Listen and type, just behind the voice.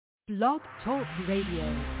Blog Talk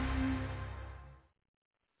Radio.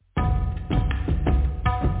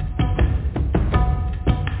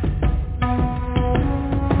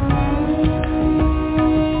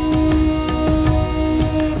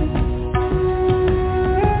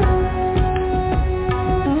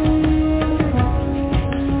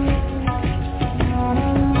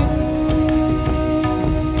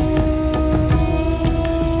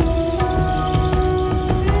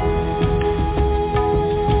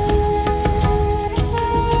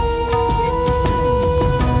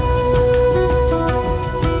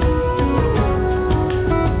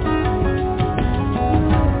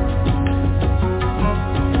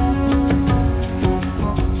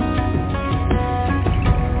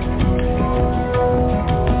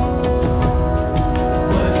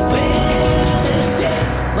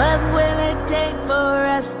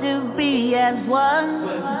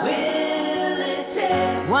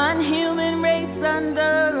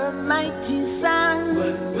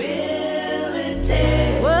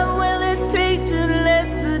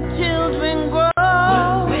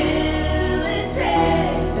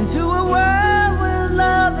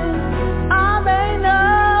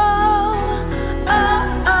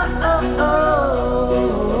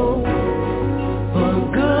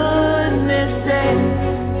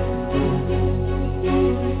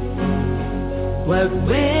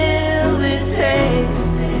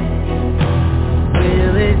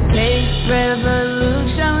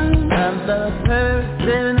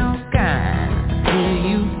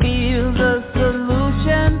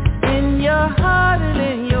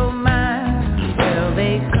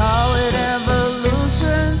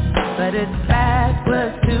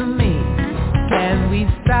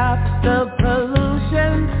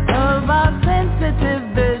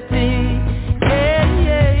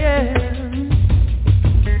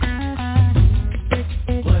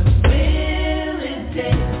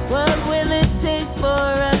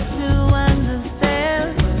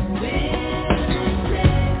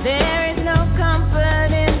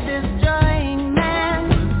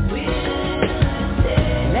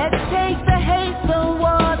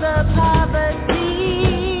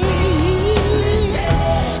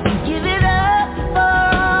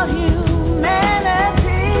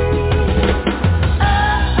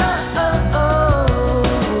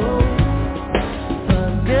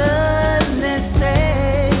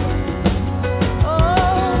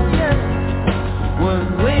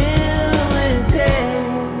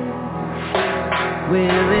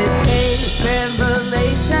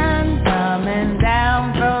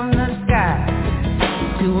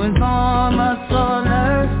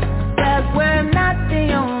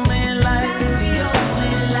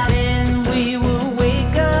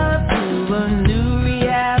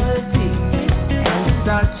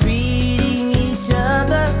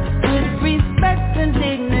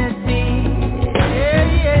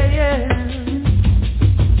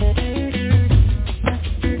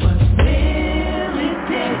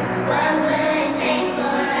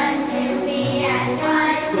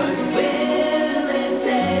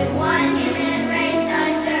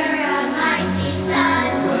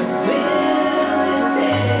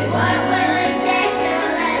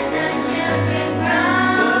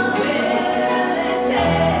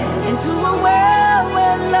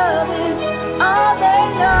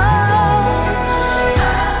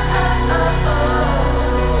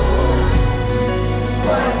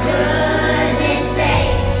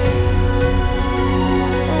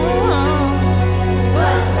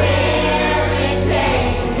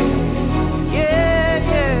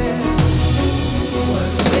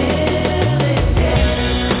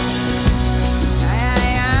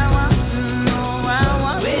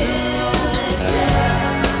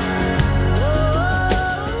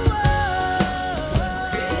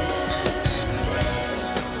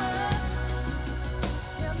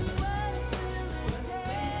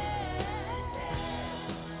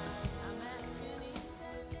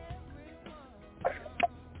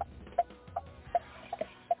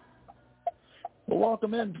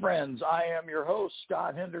 Welcome in, friends. I am your host,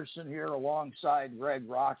 Scott Henderson, here alongside Greg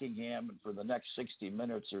Rockingham. And for the next 60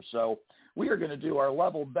 minutes or so, we are going to do our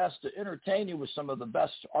level best to entertain you with some of the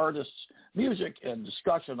best artists, music, and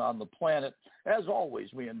discussion on the planet. As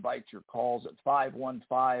always, we invite your calls at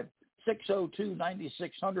 515-602-9600.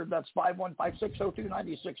 That's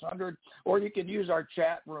 515-602-9600. Or you can use our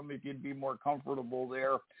chat room if you'd be more comfortable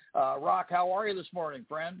there. Rock, how are you this morning,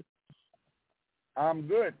 friend? I'm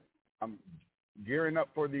good. I'm gearing up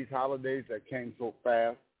for these holidays that came so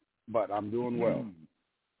fast, but I'm doing well.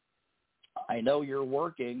 I know you're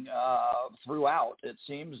working throughout, it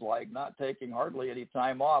seems like, not taking hardly any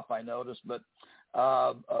time off, I noticed, but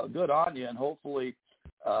good on you, and hopefully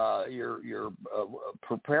you're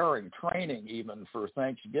preparing, training even for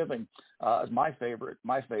Thanksgiving is my favorite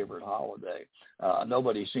holiday.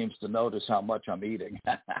 Nobody seems to notice how much I'm eating.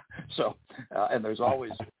 So, and there's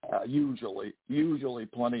always usually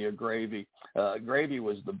plenty of gravy. Gravy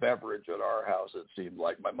was the beverage at our house. It seemed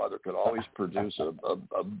like my mother could always produce a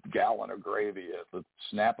gallon of gravy at the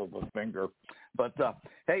snap of a finger. But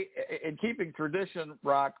hey, in keeping tradition,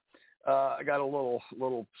 Rock, I got a little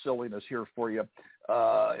silliness here for you,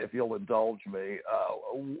 if you'll indulge me.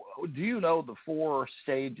 Do you know the 4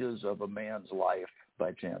 stages of a man's life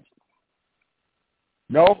by chance?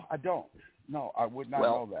 No, I don't. No, I would not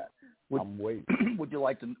know that. I'm waiting. Would you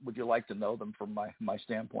like to know them from my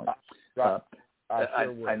standpoint?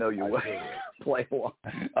 I know you would. Play along.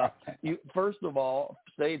 First of all,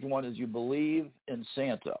 stage 1 is you believe in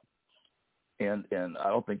Santa. And I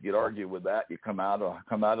don't think you'd argue with that. You come out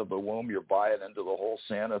of the womb, you're buying into the whole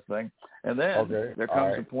Santa thing, and then there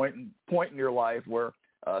comes a point in your life where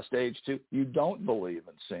stage 2, you don't believe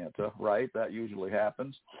in Santa, right? That usually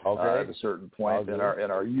happens at a certain point in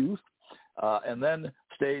our youth, and then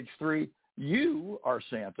stage 3, you are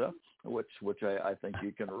Santa, which I think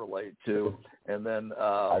you can relate to, and then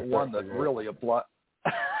one that really applies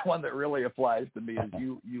to me is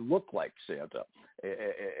you look like Santa.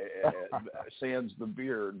 Sans the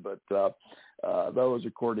beard, but those,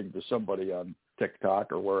 according to somebody on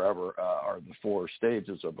TikTok or wherever, are the 4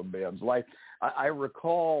 stages of a man's life. I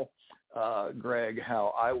recall, Greg,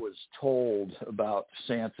 how I was told about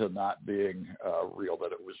Santa not being real,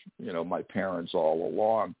 that it was, my parents all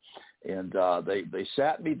along. And they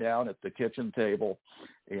sat me down at the kitchen table,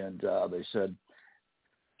 and they said,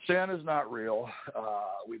 Santa's not real.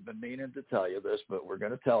 We've been meaning to tell you this, but we're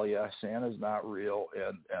going to tell you Santa's not real.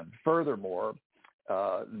 And furthermore,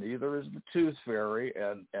 neither is the Tooth Fairy.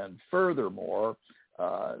 And furthermore,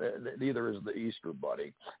 neither is the Easter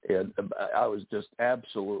Bunny. And I was just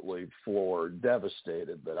absolutely floored,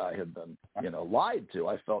 devastated that I had been, lied to.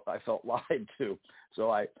 I felt lied to. So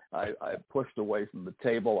I pushed away from the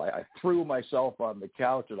table. I threw myself on the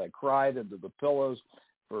couch and I cried into the pillows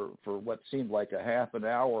for what seemed like a half an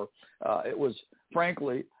hour. It was,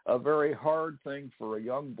 frankly, a very hard thing for a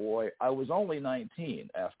young boy. I was only 19,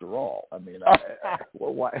 after all. I mean,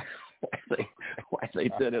 why they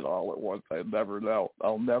did it all at once, I'll never know.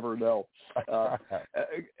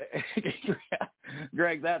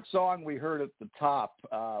 Greg, that song we heard at the top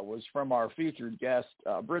was from our featured guest,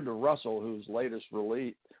 Brenda Russell, whose latest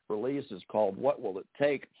release is called What Will It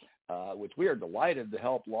Take?, which we are delighted to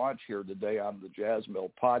help launch here today on the Jazz Mill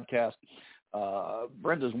podcast.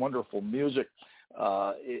 Brenda's wonderful music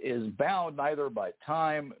is bound neither by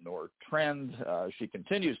time nor trend. She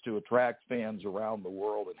continues to attract fans around the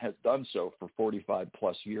world and has done so for 45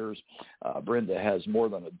 plus years. Brenda has more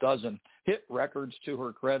than a dozen hit records to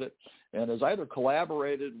her credit and has either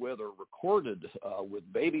collaborated with or recorded with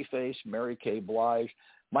Babyface, Mary K. Blige,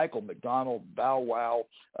 Michael McDonald, Bow Wow,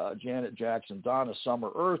 Janet Jackson, Donna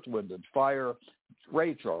Summer, Earth, Wind and Fire,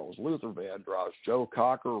 Ray Charles, Luther Vandross, Joe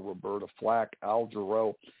Cocker, Roberta Flack, Al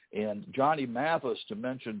Jarreau, and Johnny Mathis, to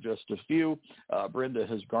mention just a few. Brenda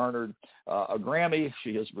has garnered a Grammy.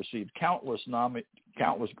 She has received countless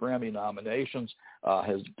Grammy nominations,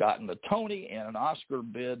 has gotten a Tony and an Oscar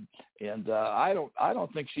bid, and I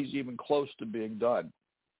don't think she's even close to being done.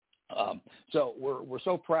 So we're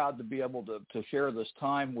so proud to be able to share this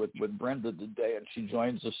time with Brenda today, and she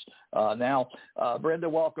joins us now. Brenda,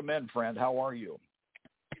 welcome in, friend. How are you?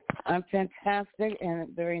 I'm fantastic, and a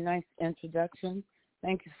very nice introduction.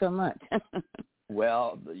 Thank you so much.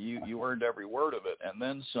 Well, you earned every word of it, and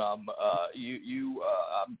then some.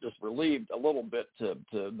 I'm just relieved a little bit to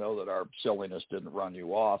know that our silliness didn't run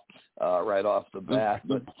you off right off the bat.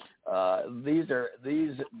 But the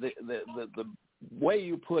way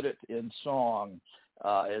you put it in song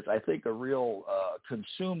is, I think, a real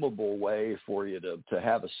consumable way for you to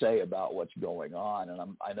have a say about what's going on,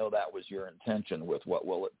 and I know that was your intention with What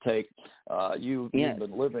Will It Take? You've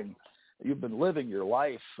been living your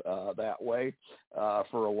life that way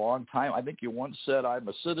for a long time. I think you once said, "I'm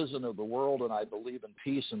a citizen of the world, and I believe in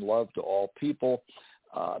peace and love to all people."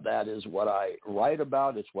 That is what I write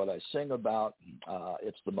about. It's what I sing about.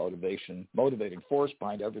 It's the motivating force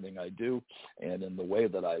behind everything I do. And in the way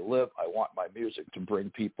that I live, I want my music to bring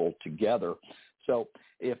people together. So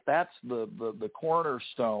if that's the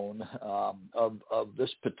cornerstone of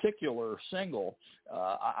this particular single,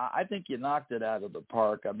 I think you knocked it out of the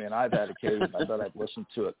park. I mean, I've had occasion, I bet I've listened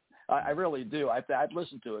to it I really do. I've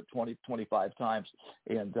listened to it 20, 25 times,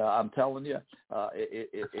 and I'm telling you,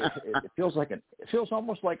 it feels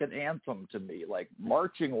almost like an anthem to me, like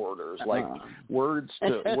marching orders, like words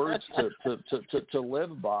to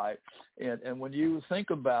live by. And when you think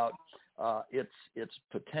about its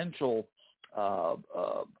potential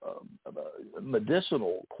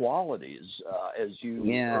medicinal qualities as you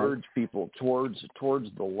urge people towards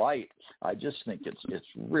the light, I just think it's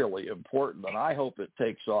really important, and I hope it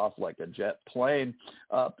takes off like a jet plane.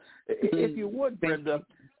 If you would, Brenda,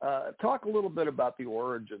 talk a little bit about the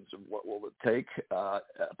origins of What Will It Take,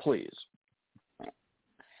 please.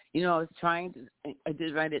 You know, I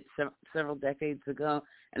did write it several decades ago,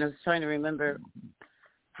 and I was trying to remember,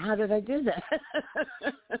 how did I do that?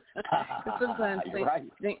 Sometimes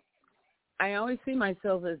I always see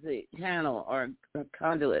myself as a channel or a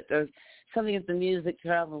conduit. There's something that the music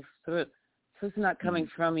travels through. So it's not coming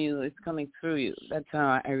from you, it's coming through you. That's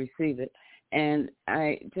how I receive it. And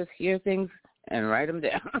I just hear things and write them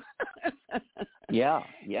down. Yeah.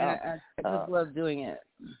 I just love doing it.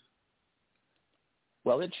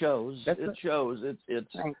 Well, it shows.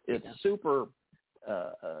 It's super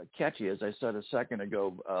catchy, as I said a second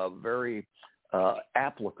ago, very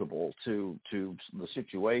applicable to the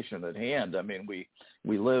situation at hand. I mean, we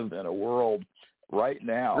live in a world right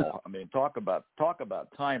now. I mean, talk about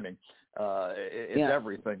timing. It's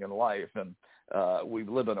everything in life, and we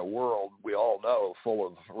live in a world we all know full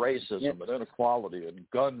of racism and inequality and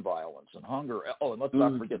gun violence and hunger. Oh, and let's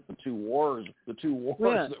not forget the two wars that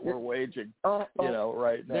we're waging. Right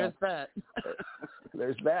now. There's that.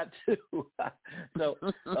 There's that too. So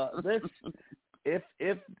this,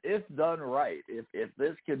 if done right, if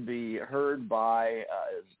this can be heard by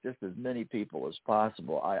just as many people as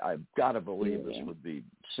possible, I've got to believe this would be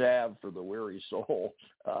salve for the weary soul,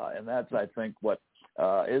 and that's, I think, what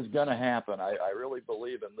is going to happen. I really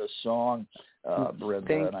believe in this song,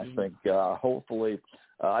 Brenda, and I think hopefully,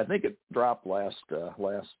 I think it dropped last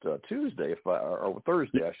Tuesday, or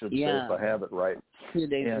Thursday, I should say, if I have it right. 2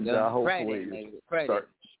 days and ago. hopefully Friday.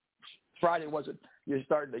 Friday was it? You're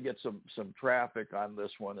starting to get some traffic on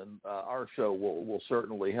this one, and our show will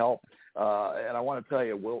certainly help. And I want to tell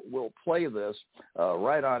you, we'll play this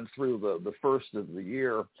right on through the first of the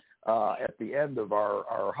year. At the end of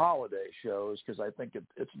our holiday shows, because I think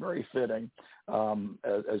it's very fitting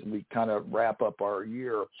as we kind of wrap up our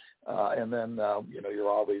year. And then, you're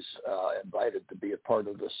always invited to be a part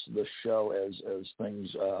of this show as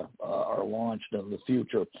things are launched in the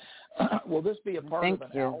future. Will this be a part of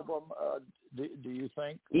an album, do you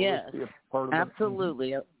think? Yes, this be a part of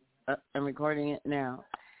absolutely. I'm recording it now.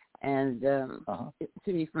 And it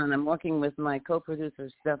should be fun. I'm working with my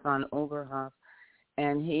co-producer, Stefan Overhoff,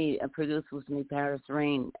 and he produced with me Paris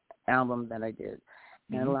Rain album that I did.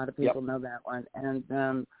 And a lot of people know that one.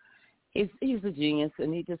 And he's a genius,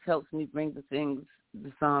 and he just helps me bring the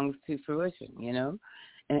songs to fruition, in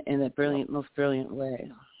a most brilliant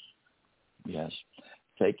way. Yes.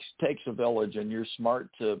 Takes a village, and you're smart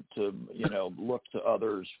to look to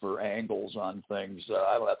others for angles on things.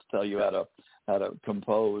 I don't have to tell you how to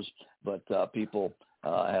compose, but people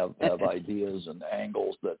have ideas and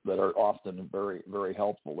angles that are often very, very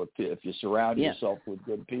helpful if you surround yourself with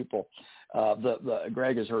good people.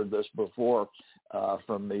 Greg has heard this before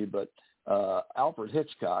from me, but Alfred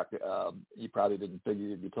Hitchcock, you probably didn't figure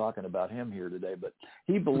you'd be talking about him here today, but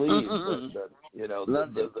he believes that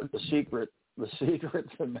the secret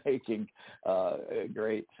to making a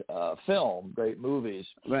great film, great movies,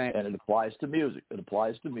 right. And it applies to music.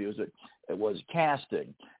 It was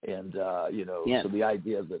casting, and so the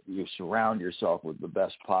idea that you surround yourself with the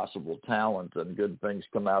best possible talent and good things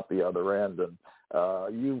come out the other end, and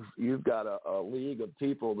you've got a league of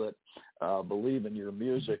people that believe in your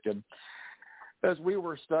music. And as we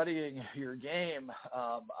were studying your game,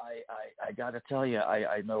 I got to tell you,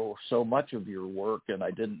 I know so much of your work, and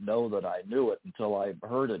I didn't know that I knew it until I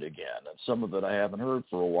heard it again. And some of it I haven't heard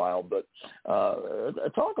for a while. But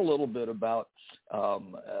talk a little bit about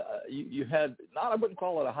you had I wouldn't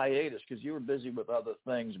call it a hiatus because you were busy with other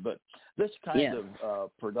things, but this kind of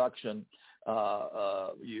production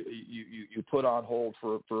you put on hold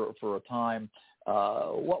for a time.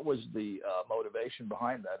 What was the motivation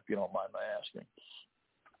behind that, if you don't mind my asking?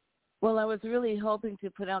 Well, I was really hoping to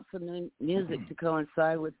put out some new music to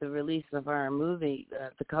coincide with the release of our movie,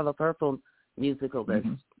 the Color Purple musical that's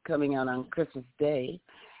coming out on Christmas Day.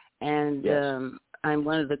 And I'm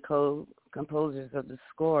one of the co-composers of the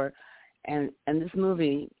score. And this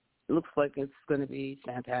movie looks like it's going to be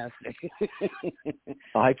fantastic.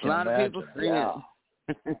 I can imagine. A lot of people sing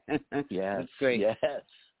it. Yes. That's great. Yes.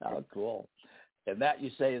 How cool. And that, you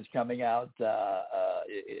say, is coming out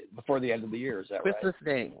before the end of the year. Is that Christmas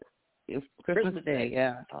right? Day. It's Christmas Day,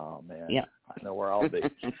 yeah. Oh, man. Yeah. I know where I'll be.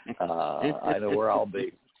 I know where I'll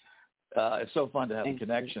be. It's so fun to have a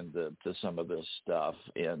connection to some of this stuff.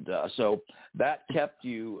 And so that kept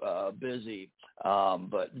you busy,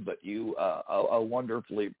 but you a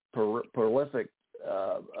wonderfully prolific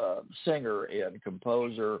singer and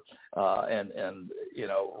composer and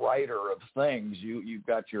writer of things. You've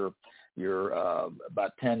got your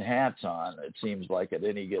about 10 hats on, it seems like, at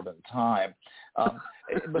any given time.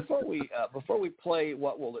 Before we play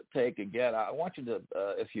What Will It Take again, I want you to,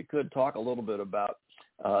 if you could, talk a little bit about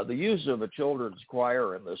the use of a children's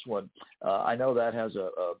choir in this one. I know that has a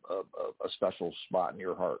special spot in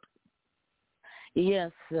your heart.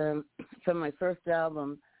 Yes. For my first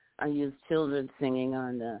album, I used children singing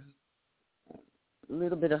on A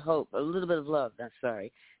Little Bit of Hope, A Little Bit of Love.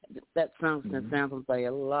 That song's been sampled by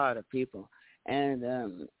a lot of people.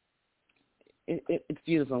 And it's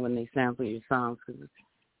beautiful when they sample your songs because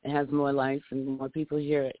it has more life and more people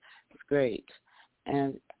hear it. It's great.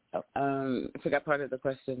 And I forgot part of the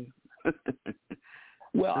question.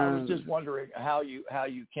 Well, I was just wondering how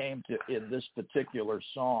you came to, in this particular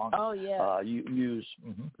song. Oh, yeah. You use.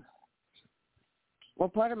 Mm-hmm. Well,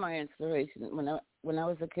 part of my inspiration when I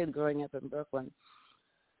was a kid growing up in Brooklyn,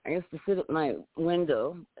 I used to sit at my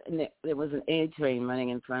window, and there was an A train running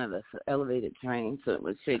in front of us, an elevated train, so it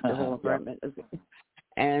would shake the whole apartment.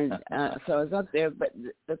 And so I was up there, but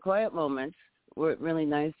the quiet moments were really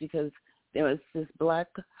nice because there was this black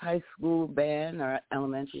high school band or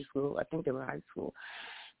elementary school, I think they were high school,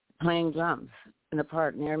 playing drums in a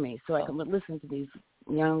park near me. So I could listen to these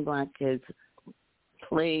young black kids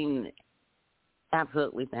playing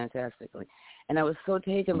absolutely fantastically. And I was so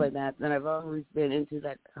taken by that I've always been into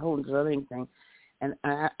that whole drumming thing. And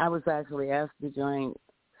I was actually asked to join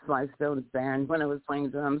Sly Stone's band when I was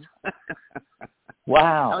playing drums.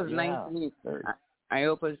 Wow. I was 19. I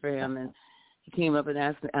opened for him, and he came up and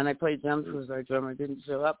asked me, and I played drums because our drummer didn't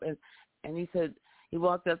show up. And he said, he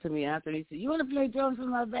walked up to me after, and he said, "You want to play drums with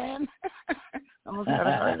my band?" Almost got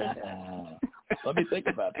a heart attack. Let me think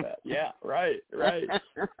about that. Yeah, right.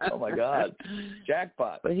 Oh, my God.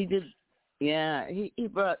 Jackpot. But he did, yeah, he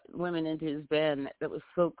brought women into his band. That was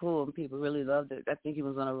so cool, and people really loved it. I think he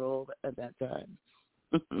was on a roll at that time.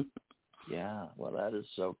 Yeah, well, that is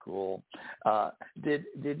so cool. Did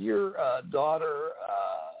your daughter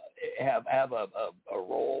have a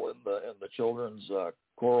role in the children's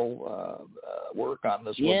choral work on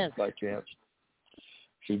this one by chance?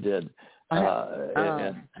 She did.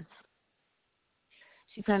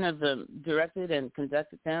 She kind of directed and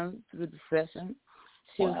conducted them through the session.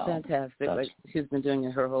 She was fantastic. She's been doing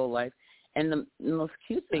it her whole life. And the most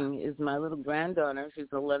cute thing is my little granddaughter.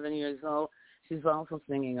 She's 11 years old. She's also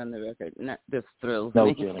singing on the record, and that just thrills me.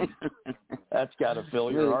 No kidding. That's got to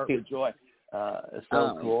fill your heart with joy. It's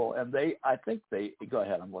so cool. And I think they go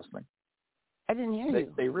ahead. I'm listening. I didn't hear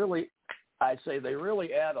you. They really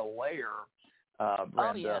add a layer,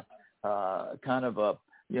 Brenda. Kind of a,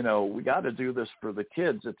 we got to do this for the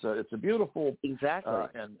kids. It's a beautiful, exactly,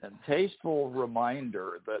 and tasteful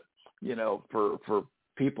reminder that for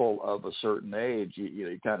people of a certain age,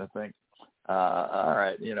 you kind of think, all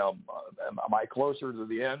right, am I closer to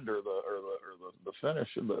the end or the finish,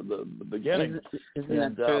 the beginning? Isn't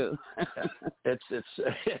that true?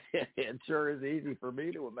 It sure is easy for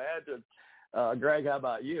me to imagine. Greg, how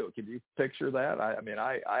about you? Can you picture that? I mean,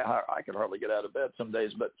 I can hardly get out of bed some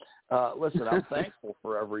days, but listen, I'm thankful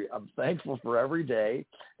for every day,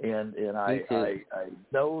 and I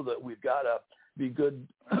know that we've got to be good,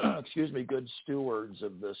 good stewards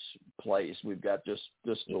of this place. We've got just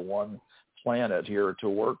the one planet here to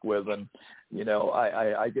work with, and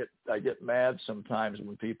I get mad sometimes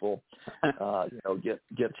when people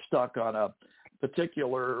get stuck on a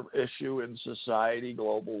particular issue in society,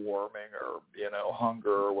 global warming or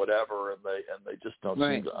hunger or whatever, and they just don't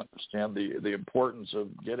seem to understand the importance of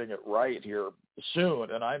getting it right here soon,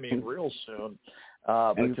 and I mean real soon.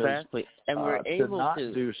 Exactly, and we're able to not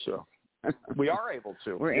to do so. We are able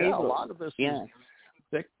to. We're able. A lot of this is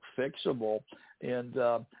fixable, and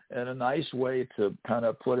a nice way to kind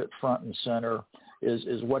of put it front and center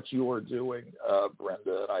is what you are doing,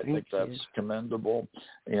 Brenda, and I think that's commendable.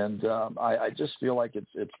 And I just feel like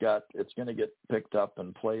it's going to get picked up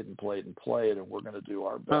and played, and we're going to do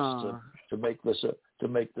our best to make this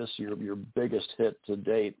your biggest hit to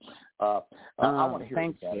date. I want to hear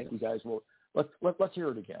it again. You guys will let's hear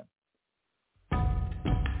it again.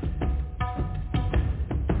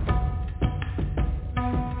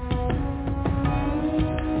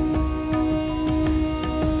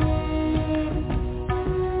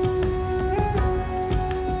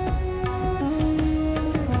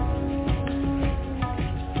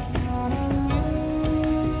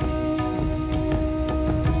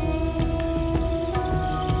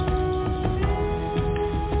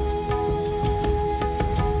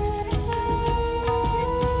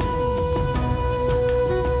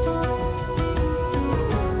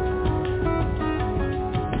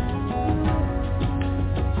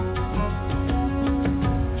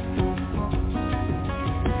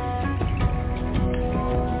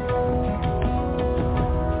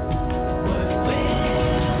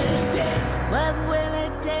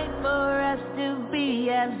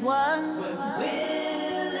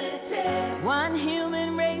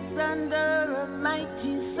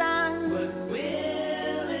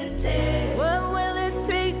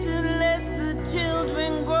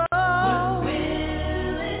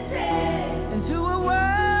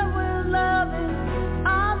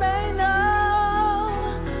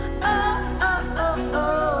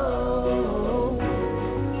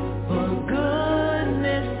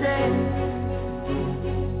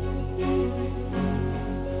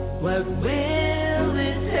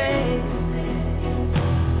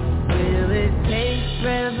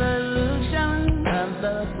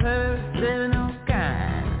 personal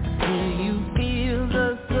kind. Do you feel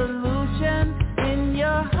the solution in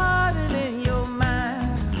your heart and in your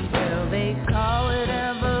mind? Well, they call it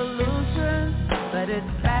evolution, but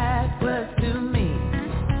it's backwards to me.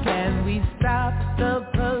 Can we stop the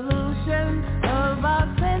pollution of our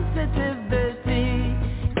sensitivity?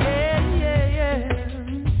 Yeah, yeah, yeah.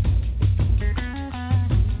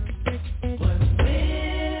 What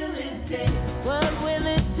will it take? What will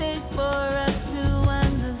it take for us to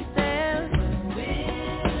understand? What will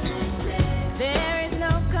it take? There is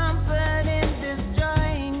no comfort in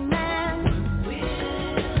destroying man. What will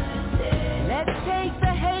it take? Let's take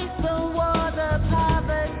the hate, the war, the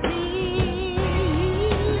poverty.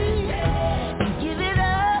 Give it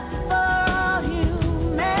up for all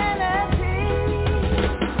humanity.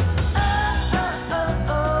 Oh, oh, oh,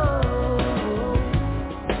 oh.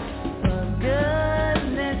 For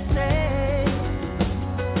goodness sake.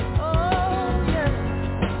 Oh, yeah.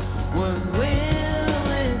 What will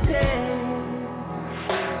it take?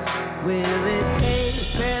 Will it take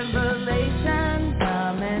revelation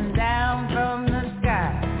coming down from the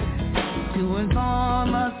sky to inform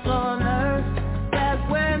us on earth that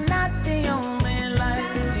we're not the only life?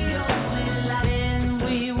 Then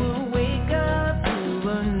we will wake up to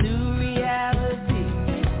a new reality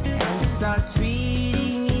and start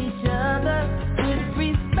treating each other with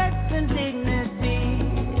respect and dignity.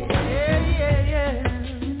 Yeah, yeah, yeah.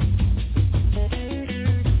 What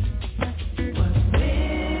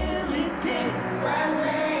will it take? What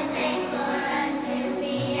will it take for us to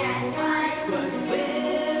be at one? What will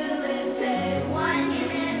it take? One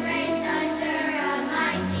human race under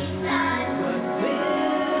Almighty sun. What will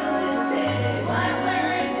it take? What will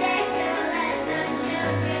it take to let the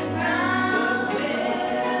children grow? What will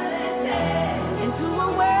it take? Into a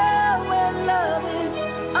world where love is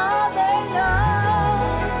all they know.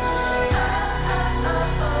 Oh, oh,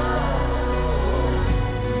 oh, oh.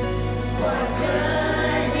 For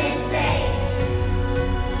goodness sake.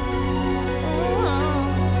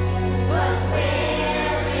 What will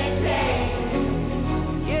it take?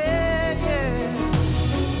 Yeah, yeah.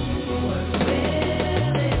 What will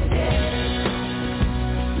it take?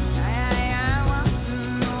 I want to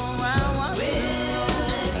know. I want to know.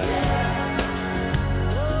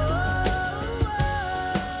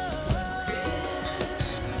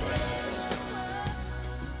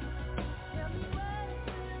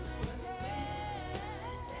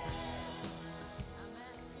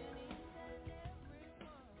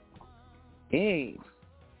 Hey,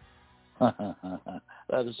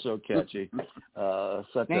 That is so catchy.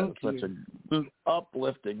 Such Thank a you.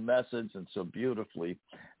 uplifting message and so beautifully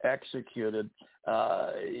executed.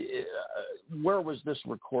 Where was this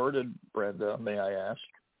recorded, Brenda, may I ask?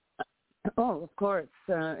 Oh, of course.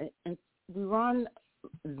 And we were on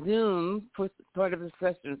Zoom for part of the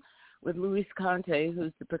session with Luis Conte,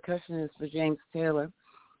 who's the percussionist for James Taylor,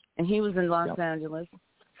 and he was in Los Angeles.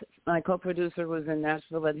 My co-producer was in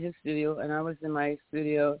Nashville at his studio, and I was in my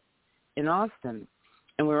studio in Austin.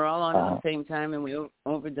 And we were all on at the same time, and we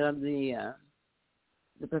overdubbed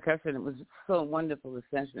the percussion. It was so wonderful, the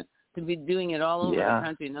session. To be doing it all over the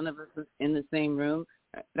country, none of us was in the same room.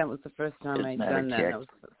 That was the first time I'd done that.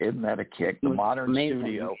 Isn't that a kick? The modern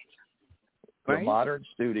studio. Right? The modern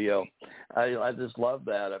studio. I just love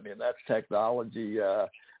that. I mean, that's technology.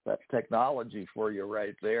 That's technology for you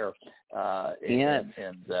right there. And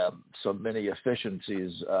so many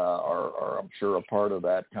efficiencies are, I'm sure, a part of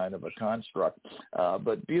that kind of a construct.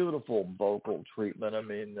 But beautiful vocal treatment. I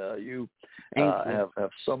mean, you have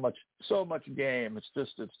so much game. It's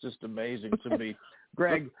just amazing to me.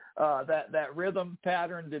 Greg, that rhythm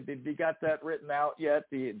pattern, did you got that written out yet?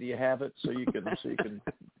 Do you have it so you can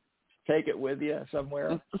take it with you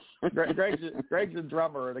somewhere? Greg's a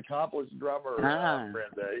drummer, an accomplished drummer,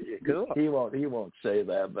 Brenda. Cool. He won't say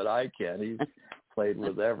that, but I can. He's played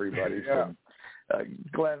with everybody from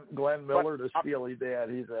Glenn Miller to Steely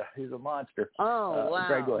Dan. He's a monster. Oh, wow.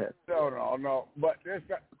 Greg, go ahead. No. But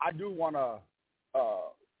I do want to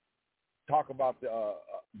talk about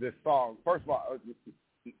this song. First of all,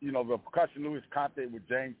 the percussion Luis Conte with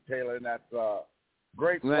James Taylor, and that's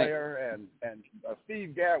great player, and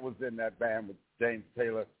Steve Gadd was in that band with James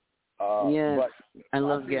Taylor. Yes, but I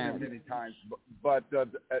love I've seen Gadd him many times. But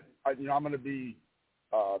I'm going to be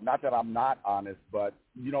not that I'm not honest, but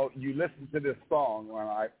you listen to this song when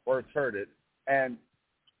I first heard it, and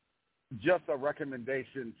just a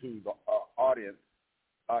recommendation to the audience.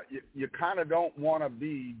 You kind of don't want to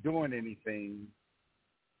be doing anything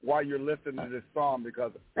while you're listening to this song,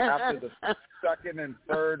 because after the second and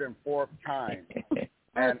third and fourth time,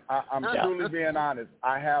 and I'm truly being honest,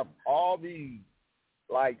 I have all these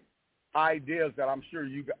ideas that I'm sure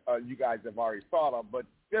you guys have already thought of, but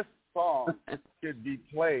this song should be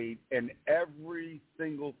played in every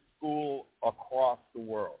single school across the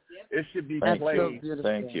world. It should be played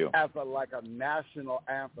Thank you. as a national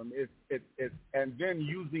anthem. It's and then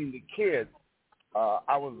using the kids.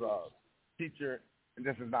 I was a teacher, and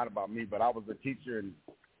this is not about me, but I was a teacher in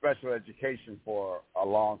special education for a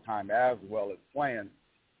long time as well as playing,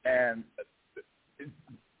 and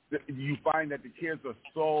you find that the kids are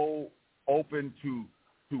so open to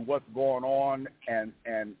what's going on and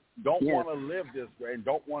don't want to live this way and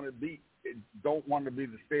don't want to be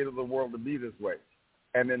the state of the world to be this way.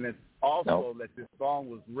 And then it's also that this song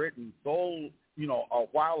was written so a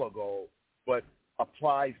while ago, but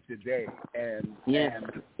applies today. And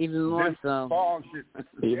even more this so. Song should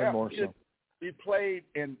should be played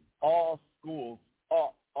in all schools,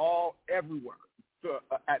 all everywhere. So,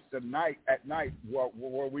 at night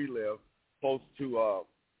where we live, close to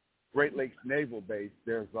Great Lakes Naval Base,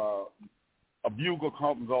 there's a bugle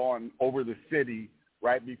comes on over the city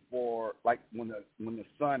right before, like when the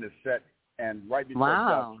sun is set, and right before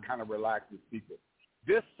dusk, kind of relaxes people.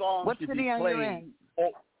 This song what should city be are played. You in?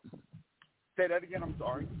 Oh, say that again. I'm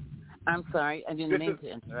sorry. I'm sorry. I didn't mean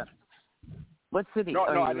to interrupt. What city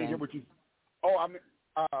are you I didn't in? hear what you. Oh,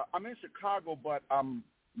 I'm in Chicago, but I'm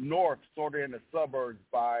north, sort of in the suburbs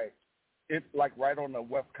it's like right on the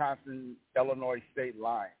Wisconsin-Illinois state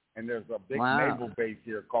line. And there's a big naval base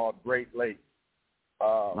here called Great Lakes.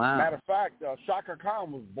 Matter of fact, Shaka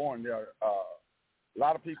Khan was born there. A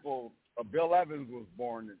lot of people, Bill Evans was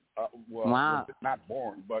born, was not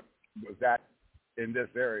born, but was in this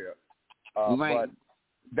area. But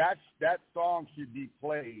that song should be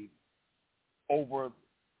played over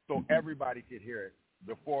so everybody could hear it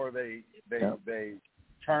before they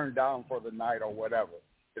turn down for the night or whatever.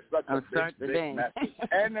 It's such a big message.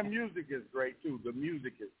 And the music is great, too. The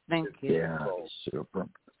music is super.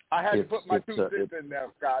 I had to put my 2 cents in there,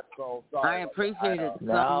 Scott, so sorry. I appreciate it so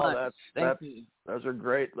much. Thank you. Those are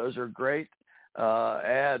great. Those are great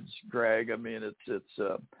ads, Greg. I mean, it's.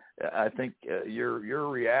 I think your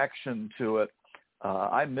reaction to it.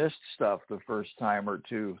 I missed stuff the first time or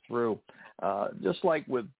two through, just like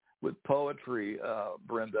with poetry,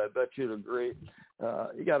 Brenda. I bet you'd agree.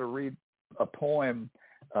 You got to read a poem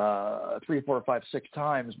 3, 4, 5, 6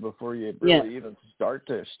 times before you really even start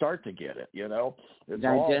to get it. It's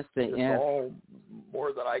all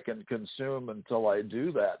more than I can consume until I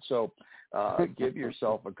do that. So give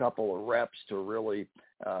yourself a couple of reps to really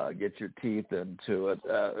get your teeth into it.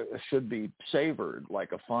 It should be savored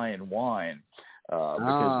like a fine wine,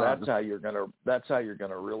 because that's how you're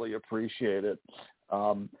gonna really appreciate it.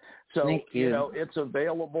 So it's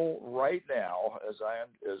available right now as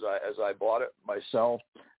I bought it myself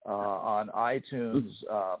on iTunes.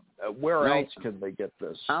 Where else can they get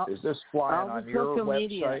this? Is this flying on your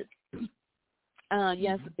website?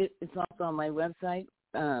 Yes, it's also on my website,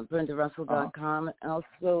 BrendaRussell.com.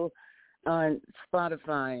 Also on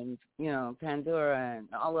Spotify and Pandora and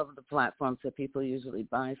all over the platforms that people usually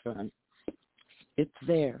buy from. It's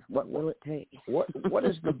there. What will it take? What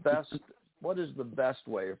is the best? What is the best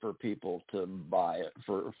way for people to buy it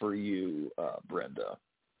for you, Brenda?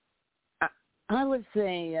 I would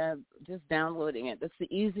say just downloading it. That's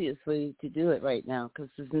the easiest way to do it right now because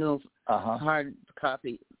there's no hard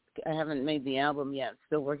copy. I haven't made the album yet.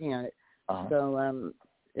 Still working on it. So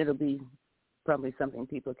it'll be probably something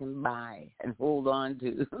people can buy and hold on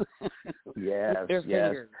to. Yes.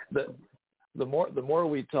 The more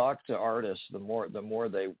we talk to artists, the more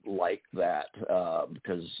they like that,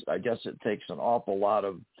 because I guess it takes an awful lot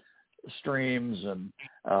of streams and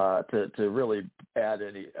to really add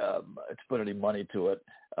any to put any money to it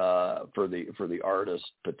for the artist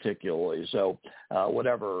particularly. So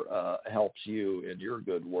whatever helps you in your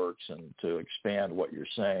good works and to expand what you're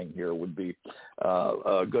saying here would be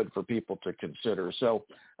good for people to consider. So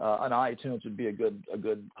on iTunes would be a good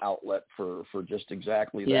outlet for just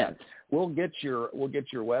exactly that. We'll get your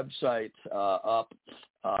website up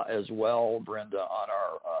as well, Brenda, on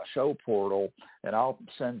our show portal, and I'll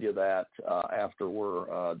send you that after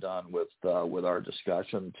we're done with our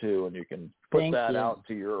discussion too, and you can put out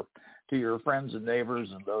to your friends and neighbors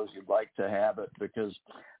and those you'd like to have it, because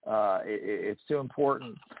it's too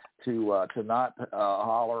important to not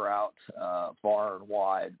holler out far and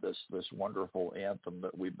wide this wonderful anthem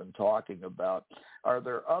that we've been talking about. Are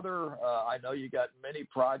there other? I know you got many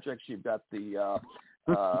projects. You've got the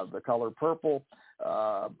Color Purple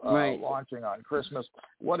launching on Christmas.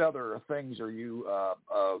 What other things are you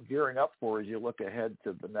gearing up for as you look ahead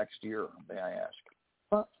to the next year, may I ask?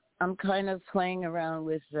 Well, I'm kind of playing around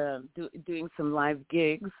with doing some live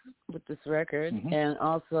gigs with this record, and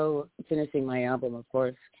also finishing my album, of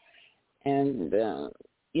course. And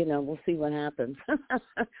we'll see what happens.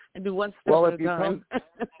 I do one step at a time.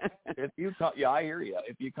 I hear you.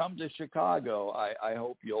 If you come to Chicago, I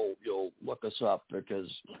hope you'll look us up, because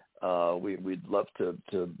we'd love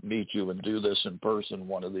to meet you and do this in person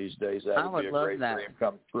one of these days. That would be a great dream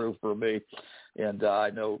come true for me. And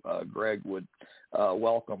I know Greg would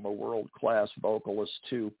welcome a world-class vocalist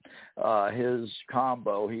to his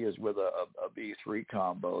combo. He is with a B3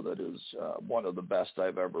 combo that is one of the best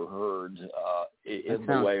I've ever heard in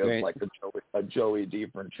the way of like a Joey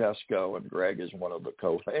DiFrancesco, and Greg is one of the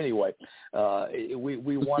Anyway,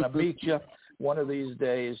 we want to meet you one of these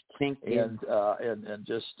days. Thank you. And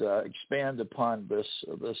just expand upon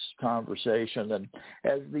this conversation. And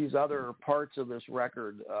as these other parts of this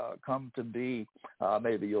record come to be,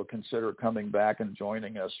 maybe you'll consider coming back and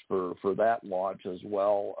joining us for that launch as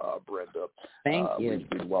well, Brenda. Thank you.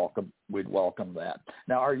 We'd welcome that.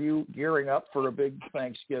 Now, are you gearing up for a big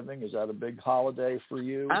Thanksgiving? Is that a big holiday for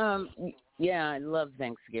you? Yeah, I love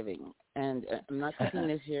Thanksgiving, and I'm not cooking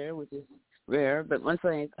this year, which is rare, but once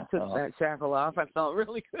I took that shackle off, I felt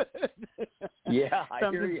really good. Yeah, so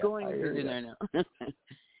I'm just going to dinner now.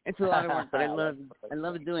 It's a lot of work, but I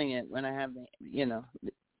love doing it when I have the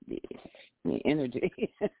energy.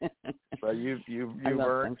 Well, you've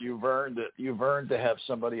earned it. You've earned to have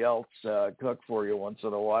somebody else cook for you once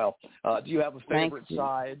in a while. Do you have a favorite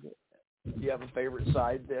side? Do you have a favorite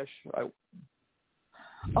side dish?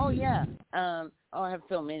 Oh yeah. I have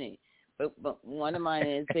so many. But one of mine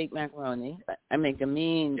is baked macaroni. I make a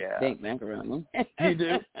mean baked macaroni. You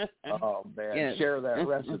do? Oh, man. Yes. Share that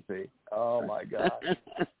recipe. Oh, my gosh.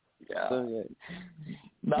 Yeah. So good.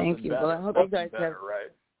 Nothing Thank you. Better. Well, I hope Nothing you guys better,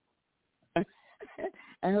 right?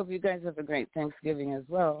 I hope you guys have a great Thanksgiving as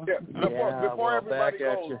well. Yeah. Before everybody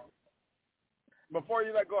goes, before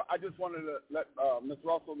you let go, I just wanted to let Ms.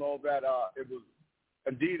 Russell know that it was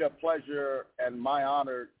indeed a pleasure and my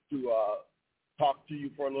honor to talk to you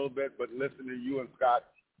for a little bit, but listen to you and Scott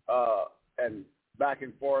and back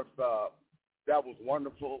and forth. That was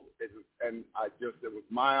wonderful, it was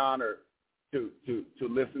my honor to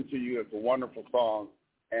listen to you. It's a wonderful song,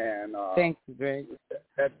 and thank you, Greg.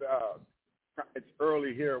 It's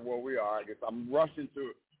early here where we are. I guess I'm rushing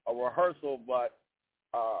to a rehearsal, but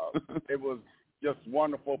it was just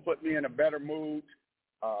wonderful. Put me in a better mood.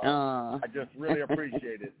 I just really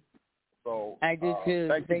appreciate it. So I do too.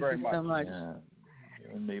 Thank you very so much. Yeah.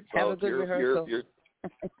 You and me both. Have a good rehearsal.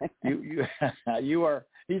 You are.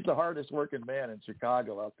 He's the hardest working man in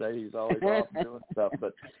Chicago. I'll tell you, he's always off doing stuff.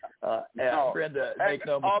 But Brenda, make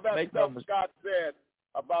no mistake. Scott said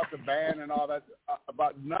about the band and all that.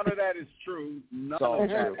 About none of that is true. It's all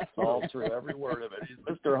true. It's all true. Every word of it. He's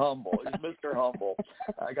Mr. Humble.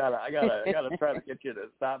 I gotta try to get you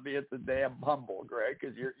to stop being so damn humble, Greg,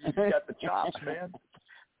 because you got the chops, man.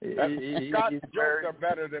 Scott's jokes are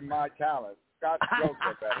better than my talent. Scott's jokes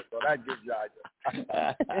are better, so that gives you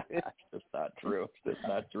idea. It's not true. It's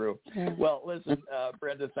not true. Well, listen,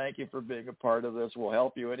 Brenda, thank you for being a part of this. We'll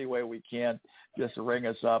help you any way we can. Just ring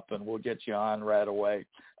us up, and we'll get you on right away.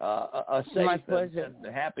 A safe and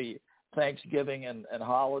happy Thanksgiving and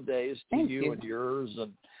holidays to you and yours.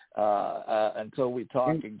 And until we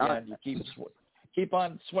talk again, you keep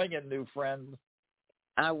on swinging, new friend.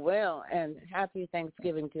 I will, and happy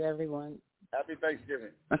Thanksgiving to everyone. Happy Thanksgiving.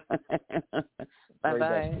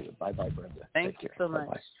 Bye-bye. Bye-bye, Brenda. Thank you so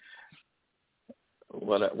much.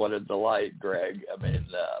 What a delight, Greg. I mean,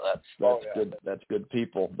 that's good. That's good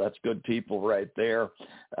people. That's good people right there.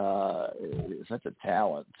 Such a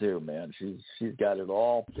talent too, man. She's got it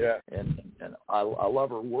all. Yeah. And I love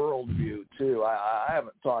her worldview too. I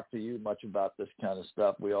haven't talked to you much about this kind of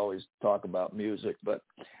stuff. We always talk about music, but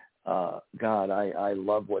God, I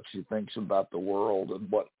love what she thinks about the world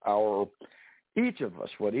and what each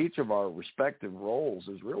of our respective roles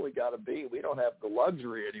has really got to be. We don't have the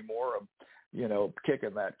luxury anymore of,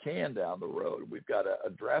 kicking that can down the road. We've got to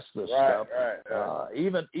address this stuff. Right.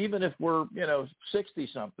 Even if we're,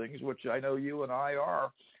 60-somethings, which I know you and I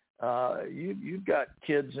are, you've got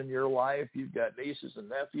kids in your life, you've got nieces and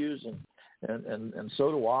nephews, and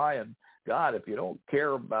so do I. And God, if you don't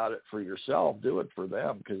care about it for yourself, do it for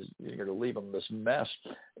them, because you're going to leave them this mess.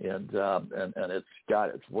 And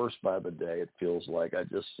it's worse by the day. It feels like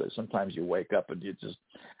sometimes you wake up and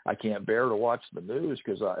I can't bear to watch the news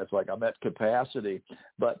because it's like I'm at capacity.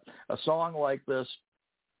 But a song like this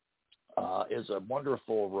is a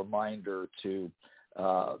wonderful reminder to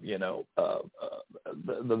the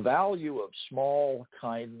value of small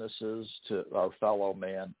kindnesses to our fellow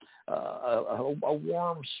man, a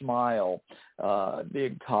warm smile,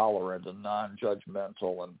 being tolerant and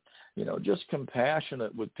non-judgmental, and just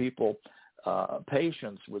compassionate with people,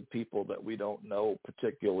 patience with people that we don't know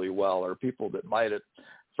particularly well, or people that might at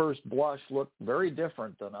first blush look very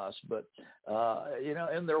different than us, but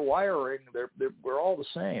in their wiring, we're all the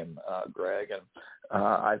same, Greg. And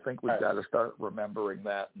I think we've got to start remembering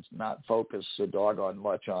that and not focus so doggone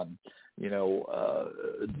much on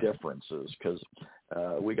differences, because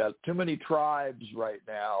we got too many tribes right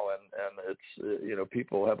now, and it's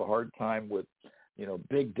people have a hard time with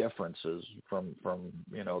big differences from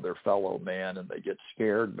their fellow man, and they get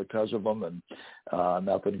scared because of them, and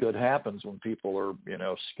nothing good happens when people are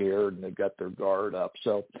scared and they've got their guard up.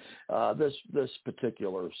 So this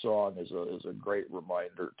particular song is a great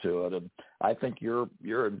reminder to it, and I think your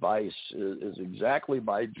advice is exactly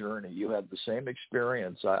my journey. You had the same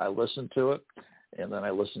experience. I listened to it, and then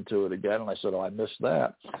I listened to it again, and I said, oh, I missed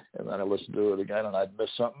that. And then I listened to it again, and I'd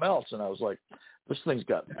missed something else. And I was like, this thing's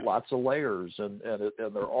got lots of layers, and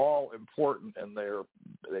they're all important, and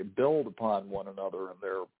they build upon one another, and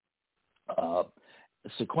they're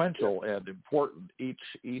sequential and important. Each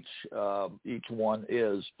one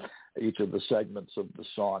is each of the segments of the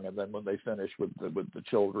song, and then when they finish with the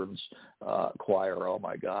children's choir, oh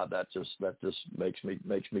my God, that just makes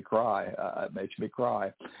me cry. It makes me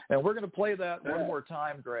cry. And we're going to play that one more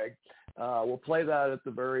time, Greg. We'll play that at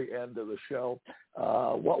the very end of the show.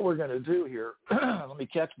 What we're going to do here, let me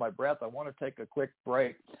catch my breath. I want to take a quick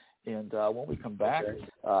break. And when we come back,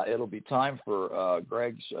 it'll be time for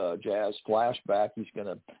Greg's Jazz Flashback. He's going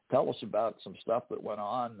to tell us about some stuff that went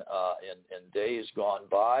on in days gone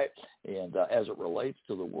by, and as it relates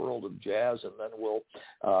to the world of jazz. And then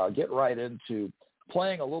we'll get right into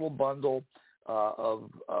playing a little bundle of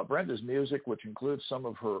Brenda's music, which includes some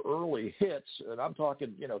of her early hits, and I'm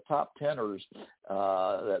talking, top tenors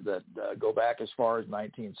that go back as far as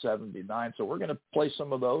 1979. So we're going to play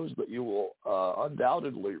some of those that you will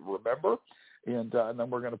undoubtedly remember, and then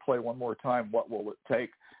we're going to play one more time, What Will It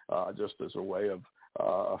Take, just as a way of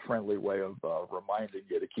a friendly way of reminding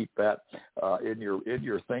you to keep that in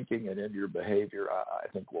your thinking and in your behavior. I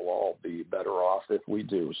think we'll all be better off if we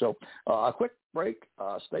do. So a quick break.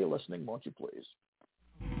 Stay listening, won't you please?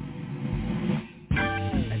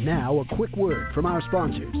 And now a quick word from our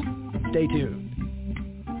sponsors. Stay tuned.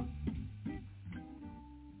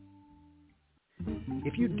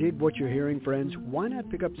 If you dig what you're hearing, friends, why not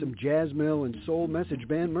pick up some Jazz Mill and Soul Message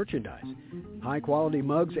Band merchandise? High-quality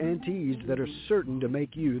mugs and tees that are certain to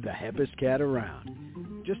make you the hippest cat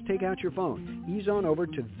around. Just take out your phone, ease on over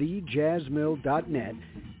to thejazzmill.net,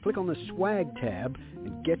 click on the Swag tab,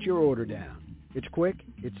 and get your order down. It's quick,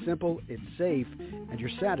 it's simple, it's safe, and your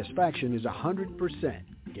satisfaction is 100%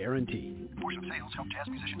 guaranteed. Portion of sales help jazz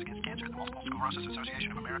musicians against cancer. The Multiple Sclerosis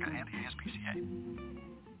Association of America and the ASPCA.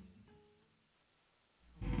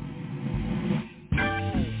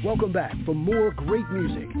 Welcome back for more great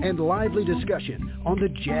music and lively discussion on the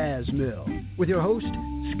Jazz Mill with your host,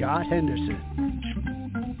 Scott Henderson.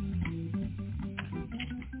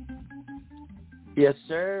 Yes,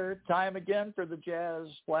 sir. Time again for the Jazz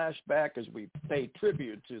Flashback as we pay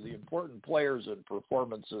tribute to the important players and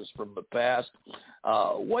performances from the past.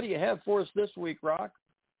 What do you have for us this week, Rock?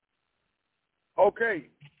 Okay.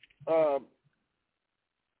 I'll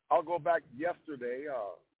go back yesterday.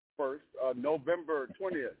 First, November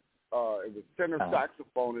 20th, it was tenor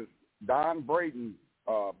saxophonist Don Braden's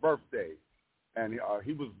birthday, and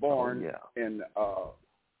he was born in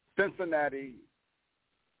Cincinnati,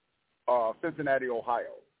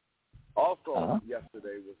 Ohio. Also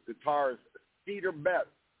yesterday was guitarist Cedar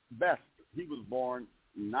Best. He was born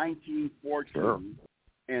in 1914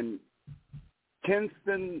 in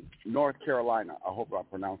Kinston, North Carolina. I hope I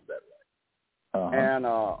pronounced that right. And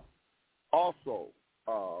also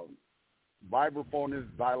vibraphonist,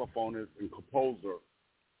 xylophonist, and composer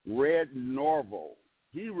Red Norval.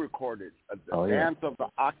 He recorded The Dance of the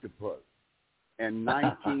Octopus in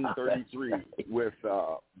 1933 with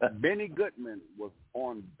Benny Goodman was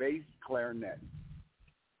on bass clarinet.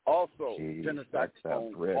 Also, tenor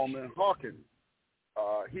saxophone Coleman Hawkins.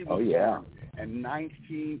 He was born in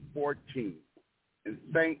 1914 in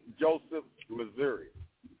St. Joseph, Missouri.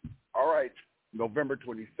 All right, November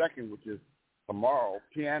 22nd, which is tomorrow,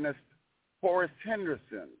 pianist Forrest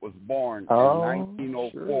Henderson was born in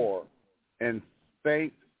 1904 in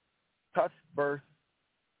St. Cuthbert,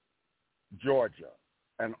 Georgia.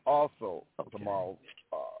 And also tomorrow's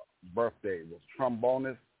birthday was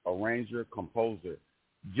trombonist, arranger, composer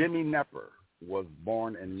Jimmy Knepper. was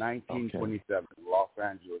born in 1927 in Los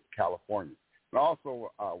Angeles, California. And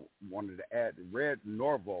also wanted to add Red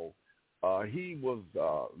Norvo. He was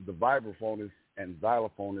the vibraphonist and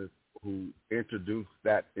xylophonist who introduced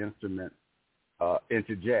that instrument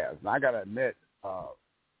into jazz. And I got to admit, I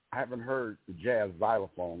haven't heard the jazz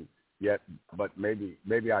xylophone yet, but maybe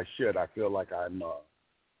I should. I feel like I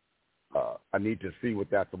need to see what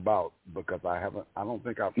that's about because I don't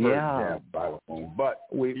think I've heard jazz xylophone. But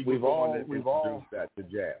we've all introduced that to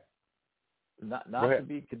jazz. Not to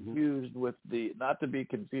be confused with the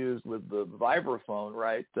vibraphone,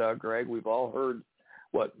 right, Greg? We've all heard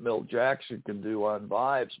what Milt Jackson can do on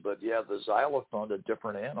vibes, but the xylophone, a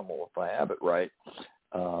different animal, if I have it right.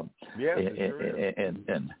 And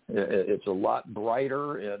it's a lot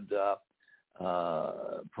brighter and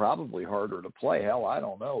probably harder to play. Hell, I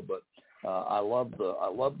don't know, but I love the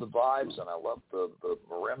vibes and I love the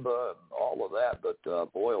marimba and all of that. But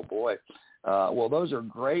boy, oh boy, well, those are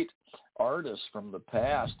great artists from the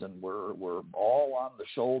past, and we're all on the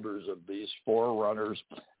shoulders of these forerunners.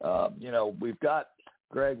 We've got,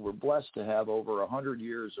 Greg, we're blessed to have over 100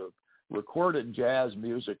 years of recorded jazz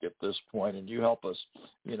music at this point, and you help us,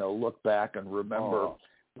 look back and remember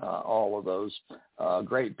all of those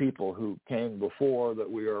great people who came before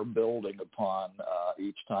that we are building upon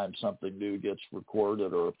each time something new gets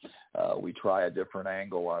recorded or we try a different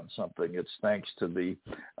angle on something. It's thanks to the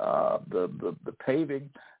paving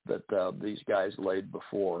that these guys laid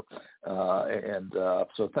before, and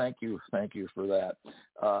so thank you for that.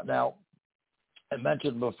 Now, I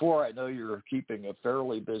mentioned before, I know you're keeping a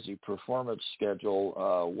fairly busy performance schedule.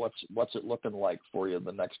 What's it looking like for you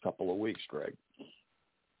the next couple of weeks, Greg?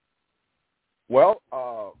 Well,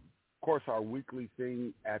 of course, our weekly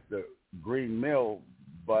thing at the Green Mill,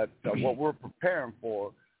 but what we're preparing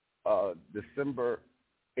for December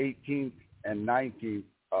 18th and 19th,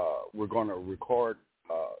 we're going to record,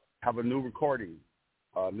 have a new recording,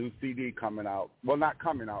 new CD coming out. Well, not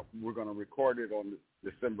coming out. We're going to record it on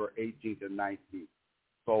December 18th and 19th.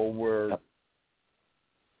 So we're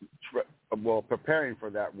preparing for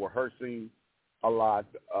that, rehearsing a lot.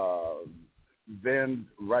 Then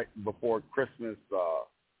right before Christmas, Soul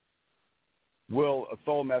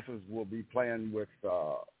Messers will be playing with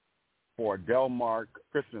for a Delmark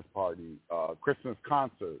Christmas party, Christmas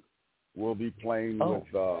concert. We'll be playing with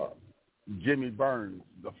Jimmy Burns,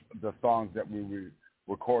 the songs that we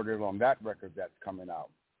recorded on that record that's coming out.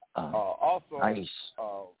 Also, nice.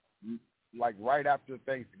 Like right after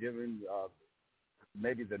Thanksgiving,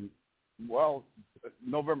 maybe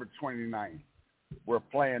November 29th, we're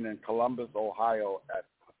playing in Columbus, Ohio at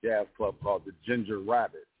a jazz club called the Ginger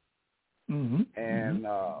Rabbit. Mm-hmm. And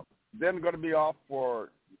then going to be off for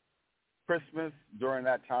Christmas during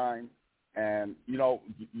that time. And, you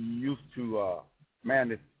used to,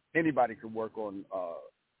 if anybody could work on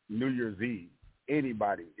New Year's Eve,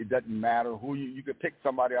 anybody, it doesn't matter who you could pick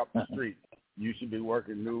somebody off the street. You should be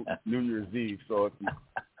working New Year's Eve. So if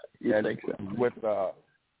you think so.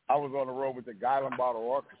 I was on the road with the Guylem Bottle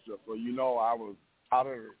Orchestra, so I was out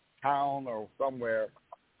of town or somewhere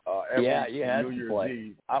every New Year's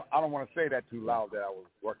Eve. I don't want to say that too loud that I was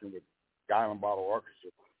working with Guylem Bottle Orchestra.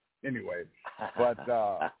 Anyway, but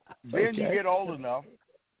then you get old enough,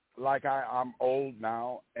 like I'm old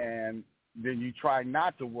now, and then you try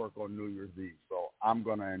not to work on New Year's Eve. So I'm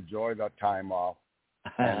going to enjoy that time off.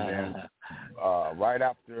 And then right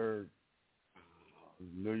after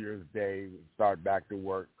New Year's Day, start back to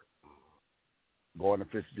work, going to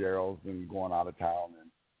Fitzgerald's and going out of town,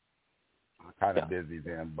 and I'm kind of busy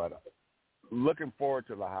then. But looking forward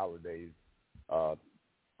to the holidays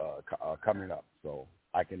coming up, so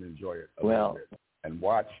I can enjoy it a little bit and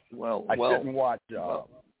watch. I shouldn't watch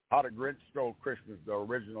How the Grinch Stole Christmas, the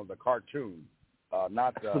original, the cartoon,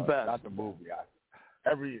 not the movie.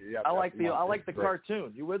 I like the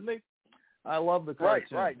cartoon. You with me? I love the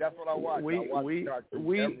cartoon. Right. That's what I watch.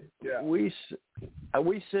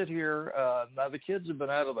 We sit here. Now the kids have been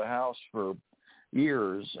out of the house for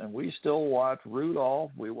years, and we still watch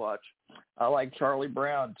Rudolph. I like Charlie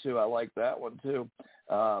Brown too. I like that one too.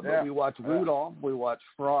 But we watch Rudolph. We watch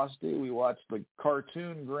Frosty. We watch the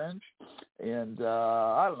cartoon Grinch, and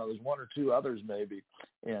I don't know. There's one or two others maybe.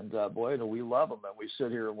 And boy, do we love them. And we sit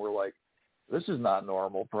here and we're like, this is not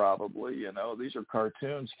normal, probably. These are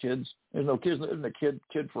cartoons. Kids, there's no kids, isn't a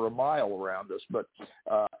kid for a mile around us, but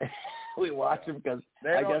we watch them because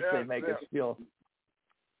I guess they make us feel.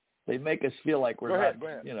 They make us feel like we're not.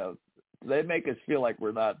 They make us feel like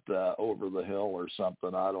we're not over the hill or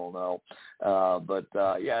something. I don't know, but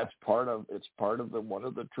it's part of one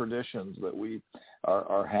of the traditions that we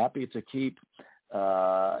are happy to keep.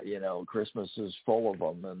 Christmas is full of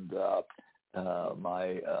them, and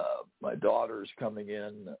my daughter's coming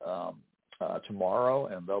in tomorrow,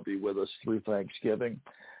 and they'll be with us through Thanksgiving.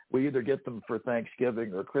 We either get them for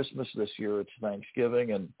Thanksgiving or Christmas. This year it's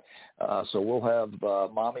Thanksgiving, and so we'll have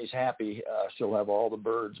Mommy's happy. She'll have all the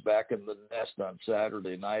birds back in the nest on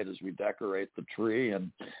Saturday night as we decorate the tree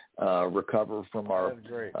and recover from our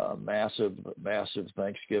massive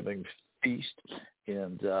Thanksgiving feast.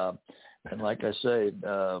 And like I say,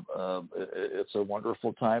 it's a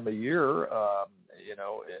wonderful time of year.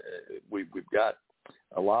 We've got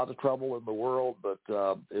a lot of trouble in the world, but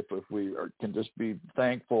if we can just be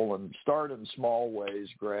thankful and start in small ways,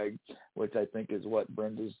 Greg, which I think is what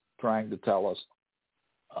Brenda's trying to tell us,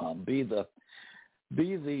 be the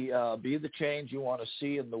change you want to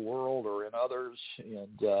see in the world or in others,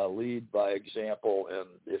 and lead by example. And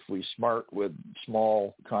if we smart with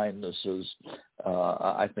small kindnesses,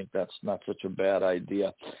 I think that's not such a bad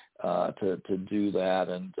idea to do that.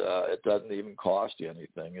 And it doesn't even cost you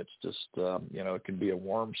anything. It's just it can be a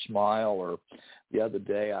warm smile. Or the other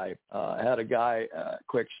day I had a guy,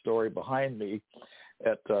 quick story, behind me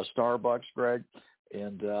at Starbucks, Greg,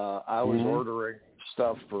 and I was ordering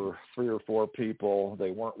stuff for 3 or 4 people.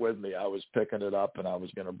 They weren't with me. I was picking it up and I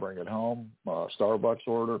was going to bring it home, Starbucks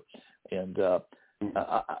order. And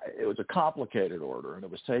it was a complicated order, and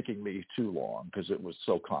it was taking me too long because it was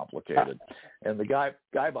so complicated. And the guy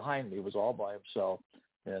behind me was all by himself,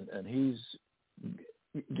 and he's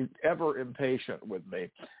ever impatient with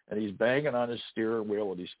me, and he's banging on his steering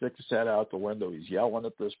wheel, and he sticks his head out the window. He's yelling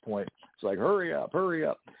at this point. It's like, hurry up.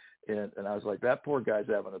 And I was like, that poor guy's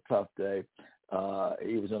having a tough day.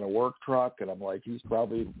 He was in a work truck, and I'm like, he's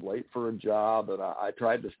probably late for a job. And I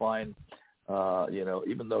tried to find,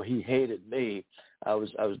 even though he hated me, I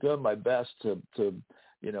was doing my best to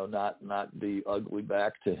not be ugly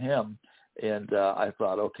back to him. And I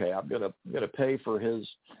thought, okay, I'm gonna pay for his,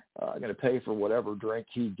 I'm gonna pay for whatever drink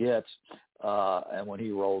he gets, and when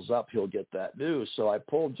he rolls up, he'll get that news. So I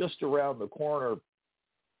pulled just around the corner,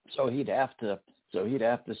 so he'd have to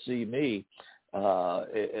see me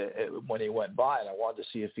when he went by, and I wanted to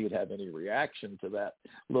see if he'd have any reaction to that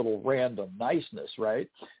little random niceness, right?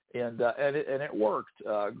 And it worked,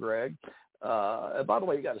 Greg. And by the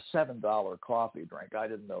way, you got a $7 coffee drink. I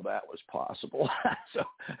didn't know that was possible. So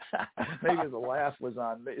maybe the laugh was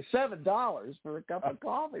on me. $7 for a cup of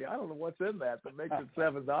coffee. I don't know what's in that makes it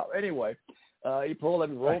 $7. Anyway, he rolled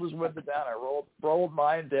his window down. I rolled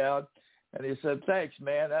mine down, and he said, "Thanks,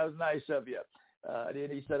 man. That was nice of you."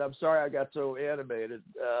 And he said, "I'm sorry I got so animated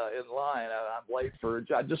in line. I'm late for a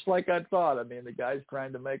job." Just like I thought. I mean, the guy's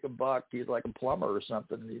trying to make a buck. He's like a plumber or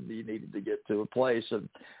something. He needed to get to a place. And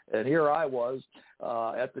here I was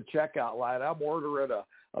at the checkout line. I'm ordering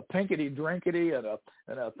a pinkety drinkety and a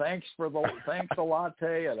thanks a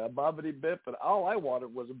latte and a bubbity bip. And all I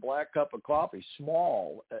wanted was a black cup of coffee,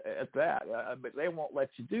 small at that. But they won't let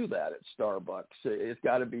you do that at Starbucks. It's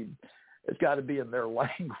got to be in their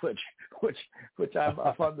language, which I'm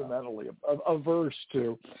fundamentally averse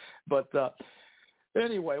to. But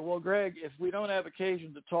anyway, well, Greg, if we don't have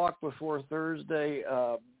occasion to talk before Thursday,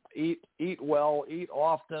 eat well, eat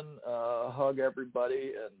often, hug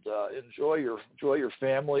everybody, and enjoy your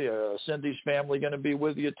family. Cindy's family going to be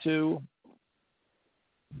with you too.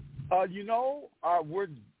 We're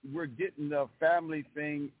getting the family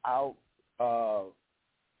thing out.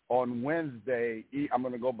 On Wednesday, I'm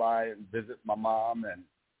going to go by and visit my mom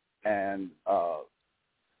and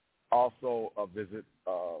also visit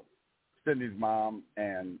Cindy's mom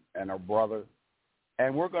and her brother.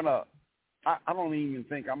 And we're going to, I don't even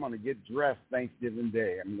think I'm going to get dressed Thanksgiving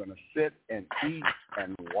Day. I'm going to sit and eat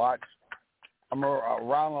and watch. I'm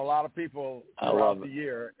around a lot of people throughout the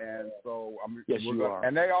year, and so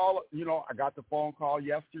and they all, I got the phone call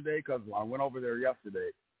yesterday because I went over there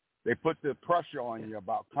yesterday. They put the pressure on you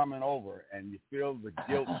about coming over, and you feel the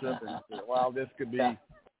guilt trip and say, well, this could be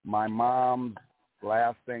my mom's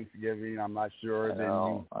last Thanksgiving. I'm not sure.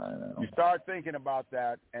 You start thinking about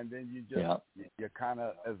that, and then you just, you kind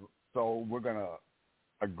of, so we're going to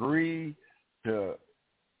agree to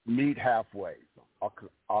meet halfway. So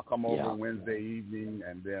I'll come over Wednesday evening,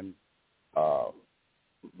 and then as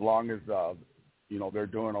long as, they're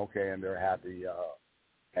doing okay and they're happy,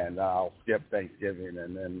 and I'll skip Thanksgiving,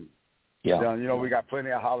 and then, we got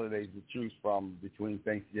plenty of holidays to choose from between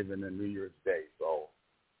Thanksgiving and New Year's Day. So,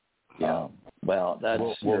 well, that's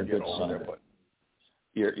we'll get on there. But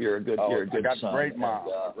you're a good I got son. A great mom.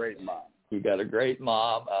 You got a great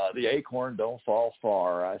mom. The acorn don't fall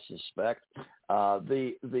far, I suspect. I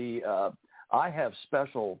have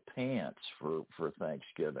special pants for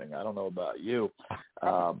Thanksgiving. I don't know about you,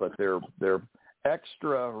 but they're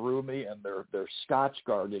extra roomy, and they're Scotch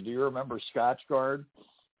guarded. Do you remember Scotch guard?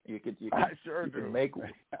 I sure do.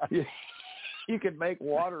 You could make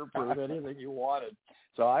waterproof anything you wanted.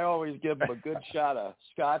 So I always give them a good shot of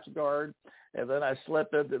Scotch guard, and then I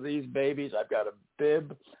slip into these babies. I got a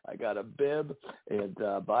bib, and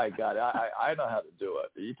by God, I know how to do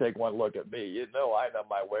it. You take one look at me, you know I know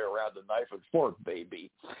my way around a knife and fork,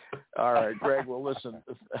 baby. All right, Greg, well, listen,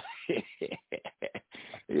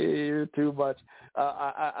 you're too much.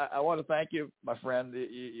 I want to thank you, my friend.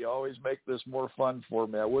 You always make this more fun for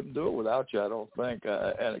me. I wouldn't do it without you, I don't think.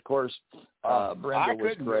 And, of course, Brenda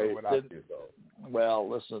was great. Do it without you, though. Well,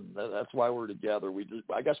 listen, that's why we're together.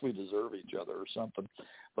 I guess we deserve each other or something.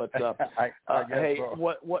 But I guess hey,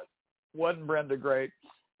 so. wasn't Brenda great?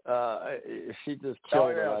 She just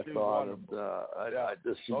killed it. I thought,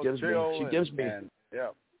 and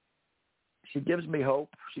she gives me hope.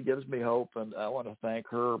 She gives me hope, and I want to thank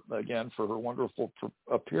her again for her wonderful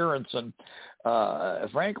appearance. And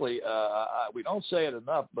frankly, we don't say it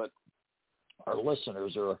enough, but our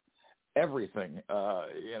listeners are everything.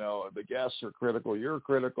 The guests are critical. You're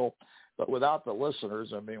critical. But without the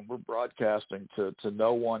listeners, I mean, we're broadcasting to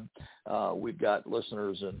no one. We've got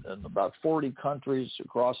listeners in about 40 countries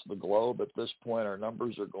across the globe at this point. Our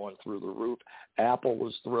numbers are going through the roof. Apple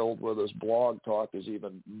is thrilled with us. Blog Talk is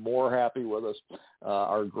even more happy with us.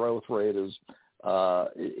 Our growth rate is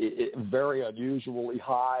very unusually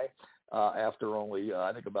high. After only,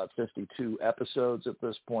 I think, about 52 episodes at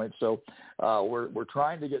this point. So we're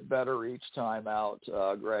trying to get better each time out,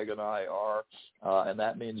 Greg and I are, and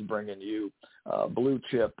that means bringing you blue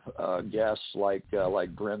chip guests like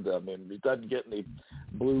Brenda. I mean, it doesn't get any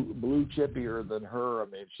blue chippier than her. I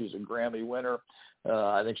mean, she's a Grammy winner.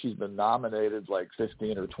 I think she's been nominated like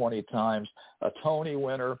 15 or 20 times. A Tony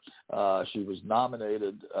winner. She was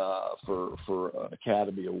nominated for an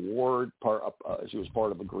Academy Award. She was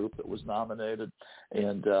part of a group that was nominated,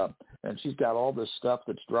 and she's got all this stuff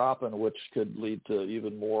that's dropping, which could lead to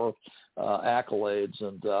even more accolades.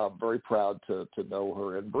 And I'm very proud to know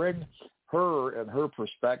her and bring her and her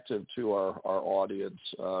perspective to our audience,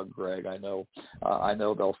 Greg. I know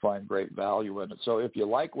they'll find great value in it. So if you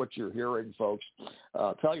like what you're hearing, folks,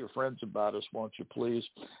 tell your friends about us, won't you please?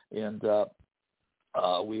 And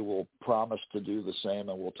we will promise to do the same,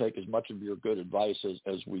 and we'll take as much of your good advice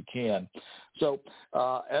as we can. So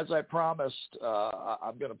as I promised,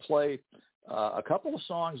 I'm going to play a couple of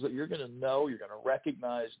songs that you're going to know. You're going to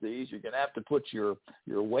recognize these. You're going to have to put your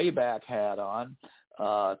way back hat on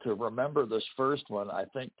to remember this first one. I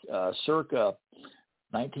think circa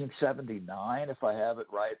 1979, if I have it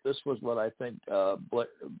right. This was what I think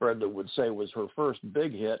Brenda would say was her first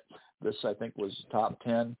big hit. This, I think, was top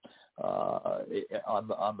 10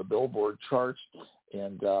 on the Billboard charts.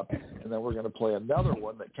 And then we're going to play another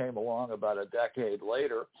one that came along about a decade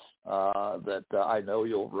later that I know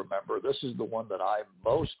you'll remember. This is the one that I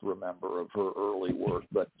most remember of her early work.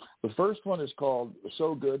 But the first one is called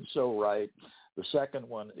So Good, So Right. The second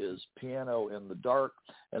one is Piano in the Dark,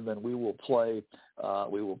 and then we will play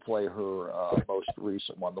her most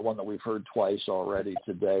recent one, the one that we've heard twice already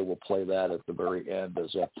today. We'll play that at the very end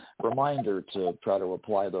as a reminder to try to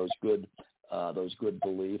apply those good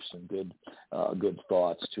beliefs and good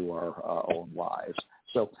thoughts to our own lives.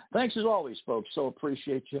 So thanks as always, folks. So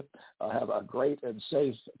appreciate you. Have a great and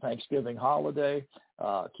safe Thanksgiving holiday.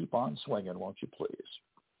 Keep on swinging, won't you please?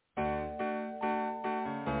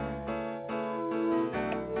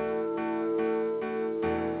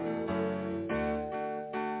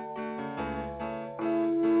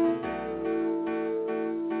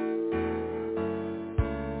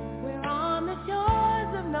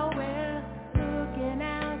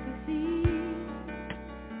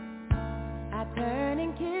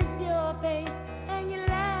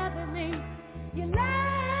 You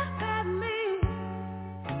laugh at me.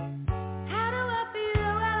 How do I feel?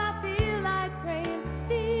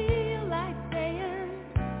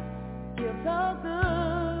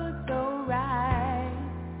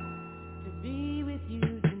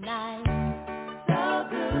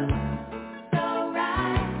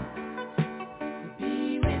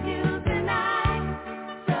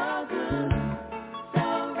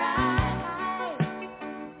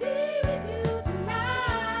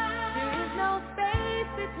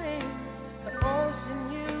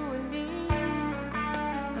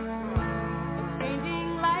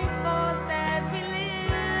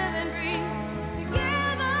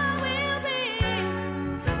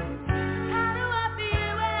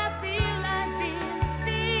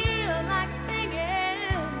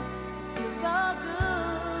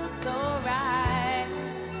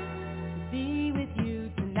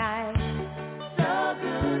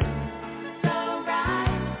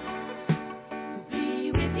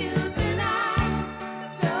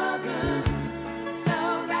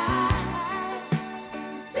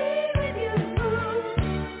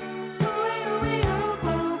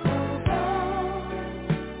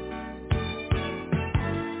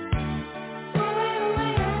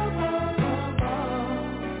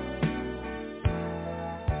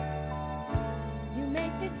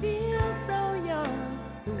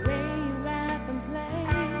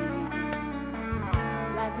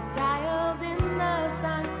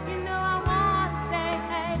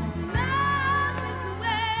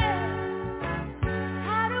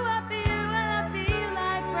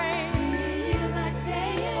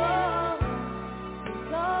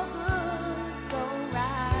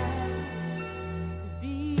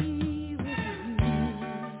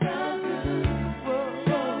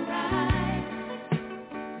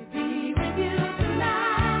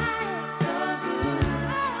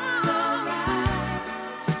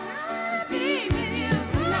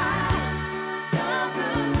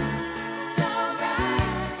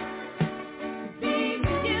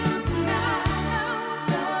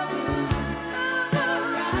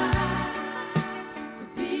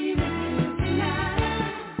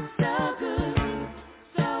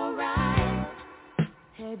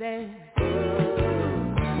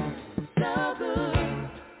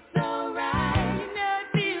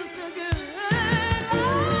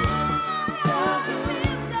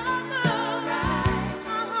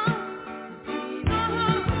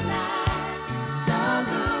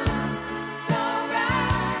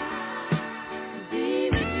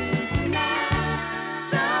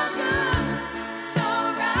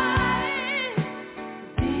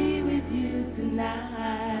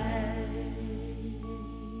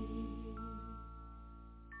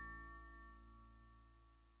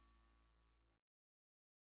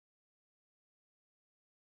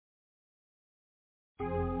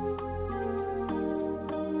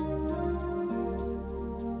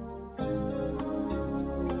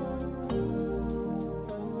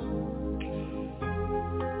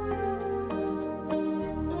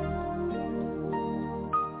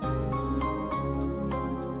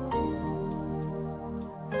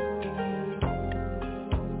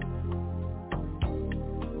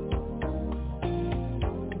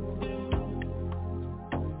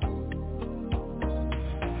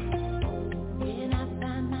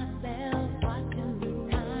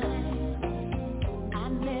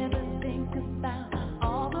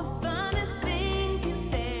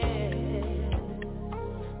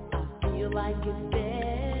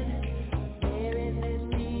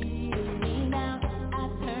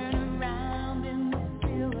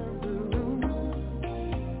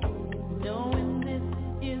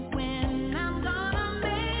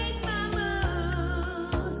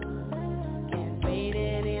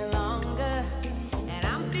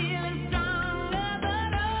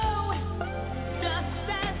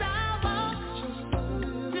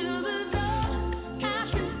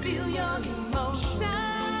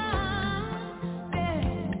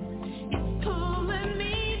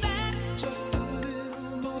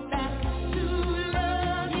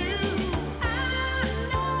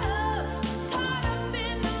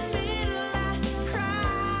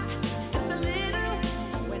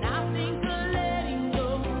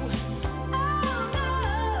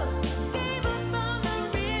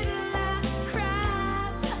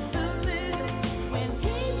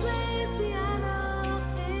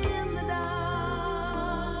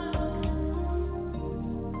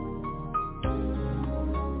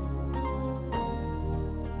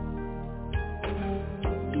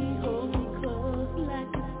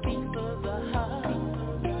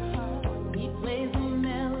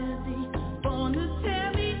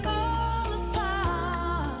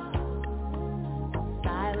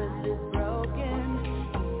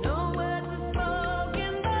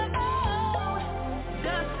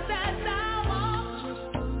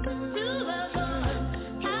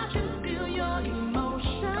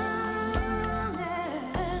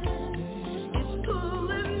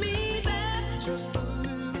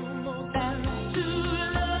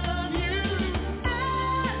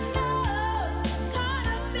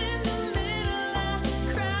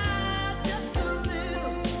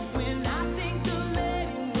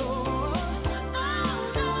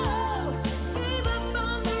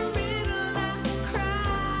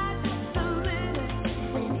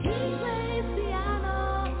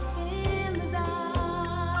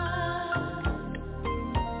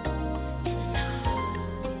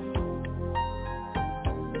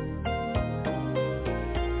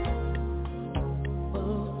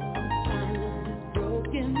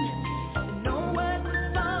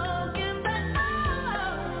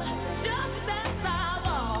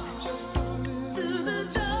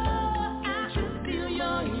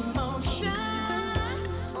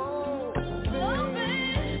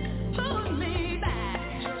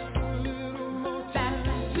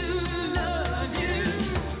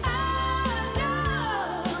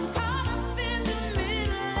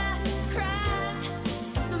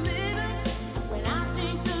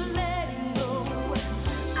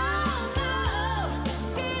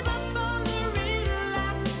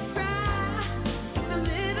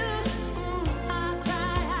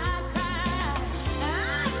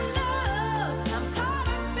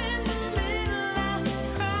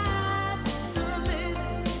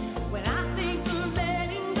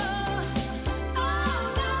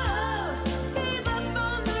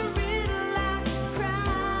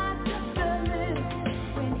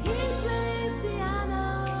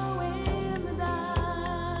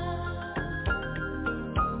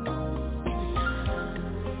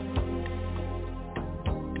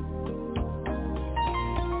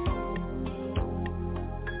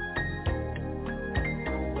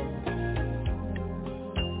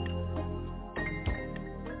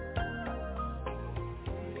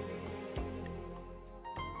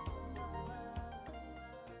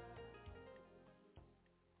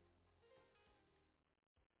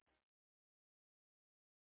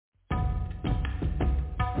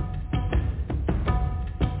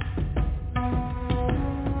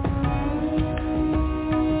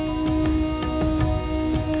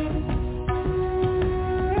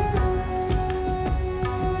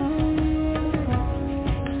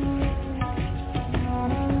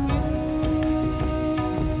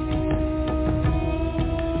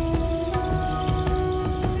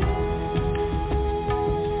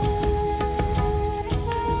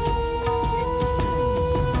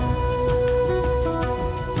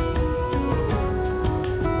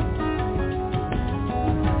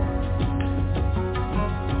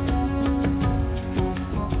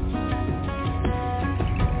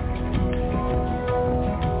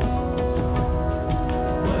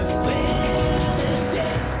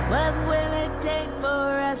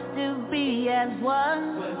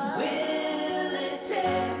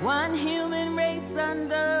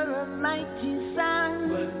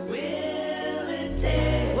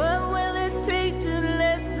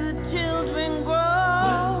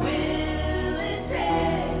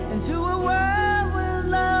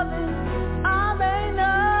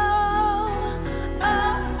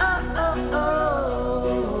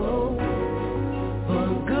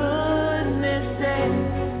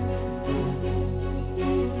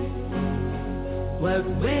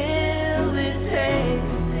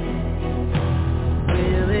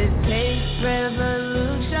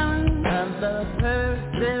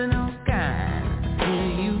 first, living